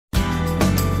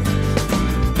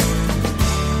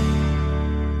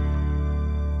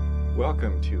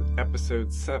welcome to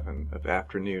episode 7 of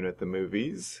Afternoon at the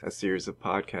Movies, a series of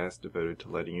podcasts devoted to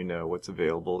letting you know what's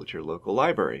available at your local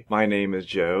library. My name is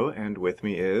Joe, and with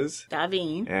me is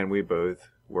Dauveen. And we both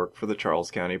work for the Charles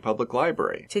County Public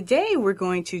Library. Today we're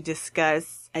going to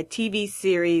discuss a TV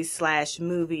series /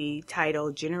 movie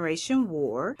titled Generation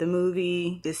War. The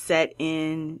movie is set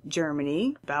in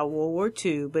Germany about World War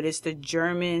II, but it's the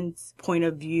Germans' point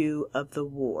of view of the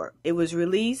war. It was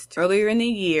released earlier in the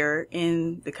year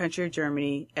in the country of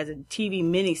Germany as a TV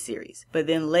miniseries, but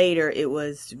then later it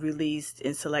was released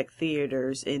in select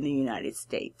theaters in the United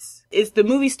States. The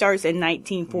movie starts in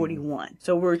 1941,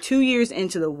 so we're 2 years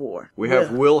into the war. We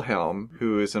have Wilhelm,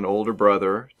 who is an older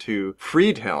brother to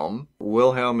Friedhelm.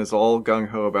 Wilhelm is all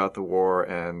gung-ho about the war,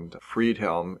 and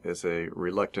Friedhelm is a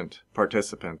reluctant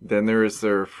participant. Then there is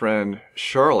their friend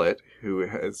Charlotte, who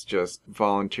has just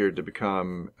volunteered to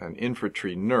become an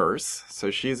infantry nurse,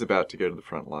 so she's about to go to the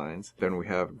front lines. Then we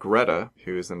have Greta,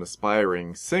 who is an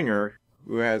aspiring singer,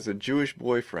 who has a Jewish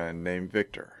boyfriend named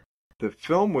Victor. The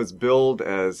film was billed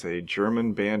as a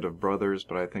German band of brothers,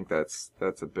 but I think that's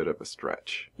a bit of a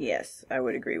stretch. Yes, I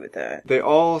would agree with that. They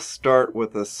all start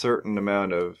with a certain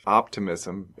amount of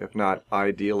optimism, if not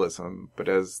idealism, but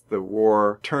as the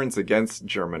war turns against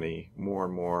Germany more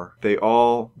and more, they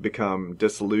all become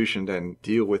disillusioned and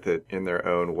deal with it in their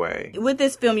own way. With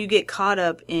this film, you get caught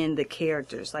up in the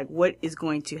characters, like what is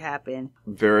going to happen.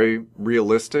 Very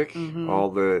realistic.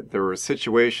 Mm-hmm. There were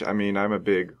situations, I'm a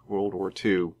big World War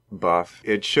II buff.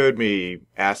 It showed me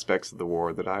aspects of the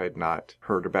war that I had not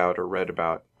heard about or read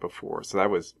about before. So that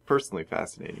was personally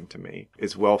fascinating to me.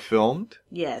 It's well filmed.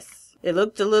 Yes. It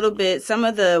looked a little bit, some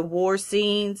of the war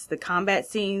scenes, the combat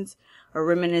scenes were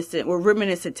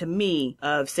reminiscent to me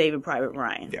of Saving Private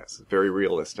Ryan. Yes, very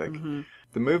realistic. Mm-hmm.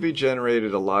 The movie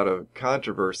generated a lot of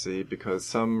controversy because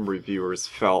some reviewers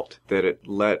felt that it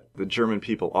let the German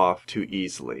people off too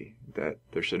easily, that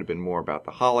there should have been more about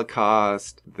the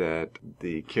Holocaust, that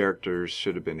the characters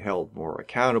should have been held more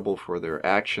accountable for their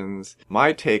actions.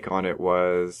 My take on it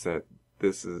was that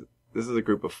this is a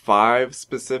group of 5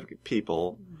 specific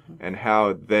people and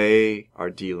how they are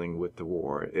dealing with the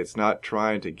war. It's not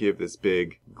trying to give this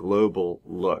big global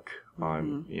look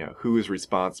on, who is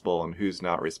responsible and who's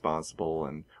not responsible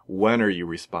and when are you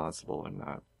responsible and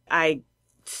not. I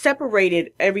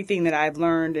separated everything that I've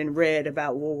learned and read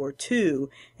about World War II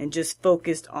and just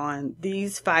focused on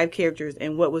these 5 characters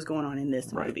and what was going on in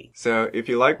this movie. So if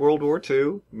you like World War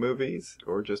II movies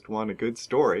or just want a good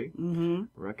story,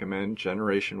 recommend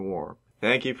Generation War.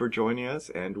 Thank you for joining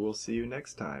us, and we'll see you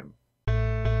next time.